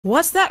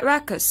What's that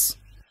ruckus?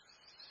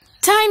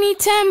 Tiny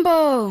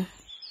Tambo!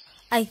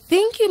 I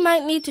think you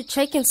might need to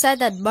check inside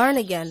that barn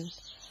again.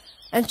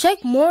 And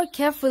check more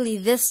carefully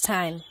this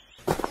time.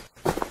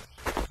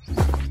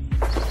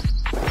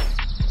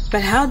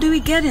 But how do we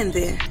get in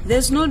there?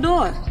 There's no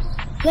door.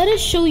 Let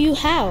us show you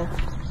how.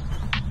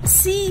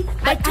 See,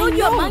 I told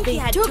you a monkey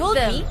had told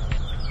me.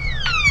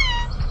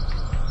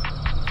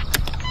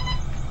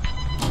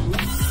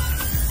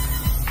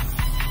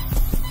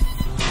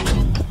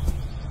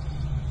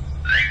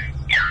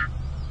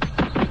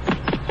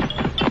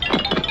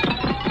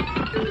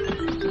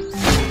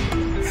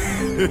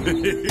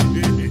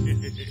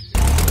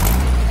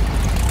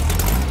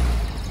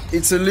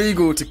 It's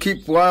illegal to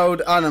keep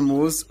wild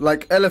animals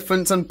like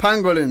elephants and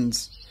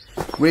pangolins.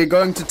 We're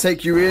going to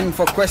take you in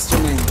for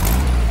questioning.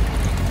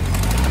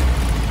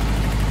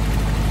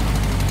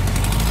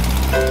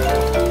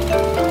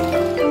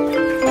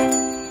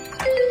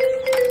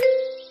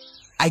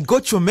 I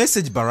got your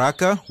message,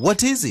 Baraka.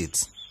 What is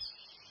it?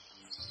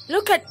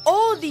 Look at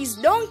all these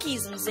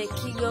donkeys, Mzee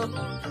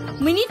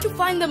Kigo. We need to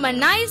find them a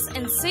nice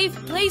and safe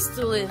place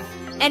to live.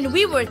 And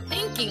we were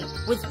thinking,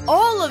 with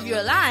all of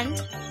your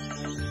land,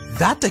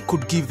 That I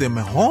could give them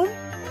a home?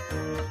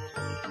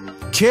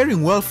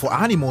 Caring well for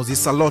animals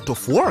is a lot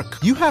of work.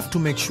 You have to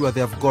make sure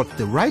they've got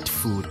the right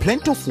food,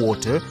 plenty of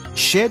water,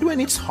 shade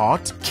when it's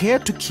hot, care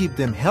to keep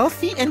them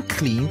healthy and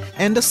clean,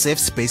 and a safe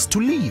space to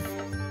live.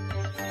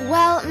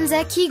 Well,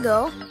 Mzee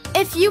Kigo,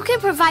 if you can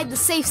provide the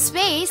safe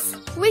space,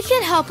 we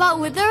can help out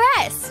with the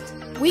rest.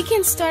 We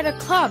can start a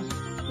club,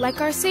 like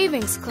our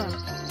savings club.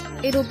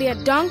 It'll be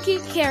a donkey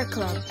care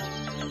club.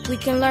 We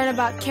can learn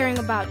about caring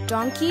about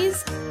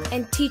donkeys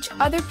and teach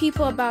other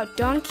people about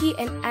donkey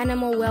and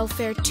animal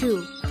welfare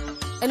too.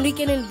 And we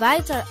can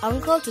invite our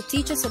uncle to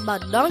teach us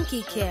about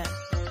donkey care.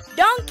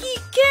 Donkey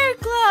Care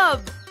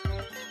Club!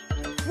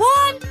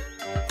 1,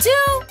 2,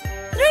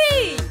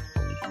 3!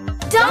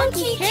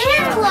 Donkey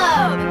Care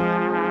Club!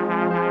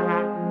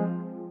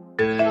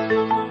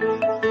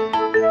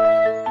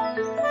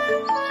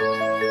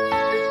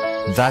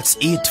 That's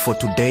it for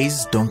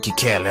today's donkey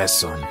care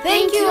lesson.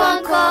 Thank you,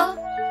 Uncle.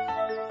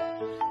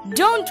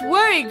 Don't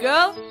worry,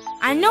 girl.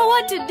 I know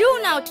what to do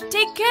now to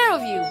take care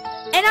of you.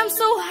 And I'm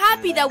so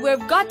happy that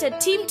we've got a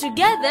team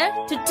together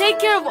to take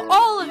care of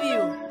all of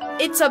you.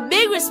 It's a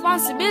big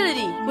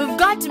responsibility. We've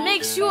got to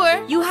make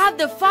sure you have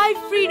the 5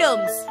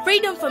 freedoms.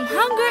 Freedom from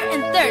hunger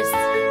and thirst.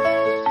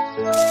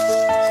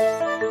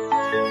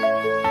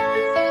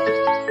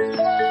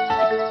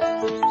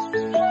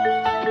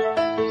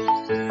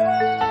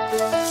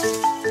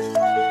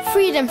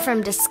 Freedom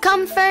from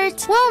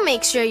discomfort. We'll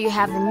make sure you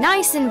have a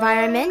nice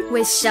environment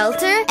with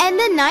shelter and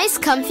a nice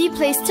comfy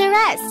place to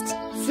rest.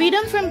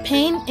 Freedom from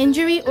pain,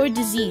 injury, or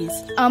disease.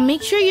 I'll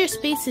make sure your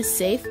space is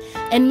safe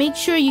and make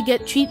sure you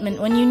get treatment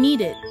when you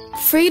need it.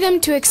 Freedom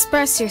to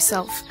express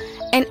yourself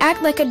and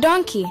act like a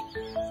donkey,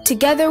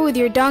 together with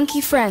your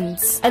donkey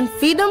friends. And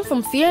freedom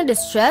from fear and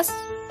distress.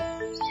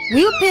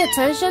 We'll pay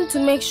attention to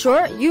make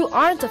sure you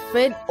aren't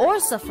afraid or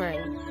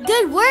suffering.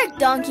 Good work,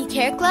 Donkey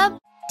Care Club.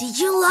 Did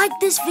you like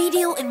this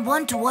video and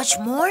want to watch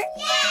more?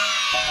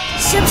 Yeah!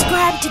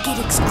 Subscribe to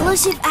get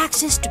exclusive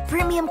access to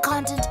premium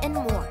content and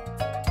more.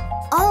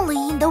 Only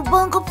in the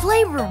Ubongo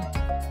Playroom.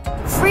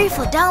 Free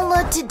for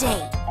download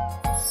today.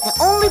 The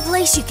only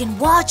place you can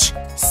watch,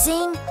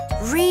 sing,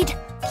 read,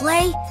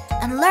 play,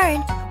 and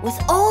learn with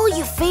all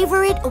your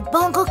favorite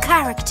Ubongo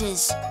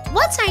characters.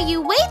 What are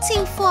you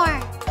waiting for?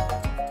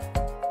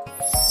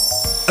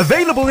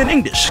 Available in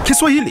English,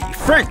 Kiswahili,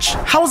 French,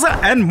 Hausa,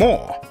 and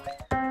more.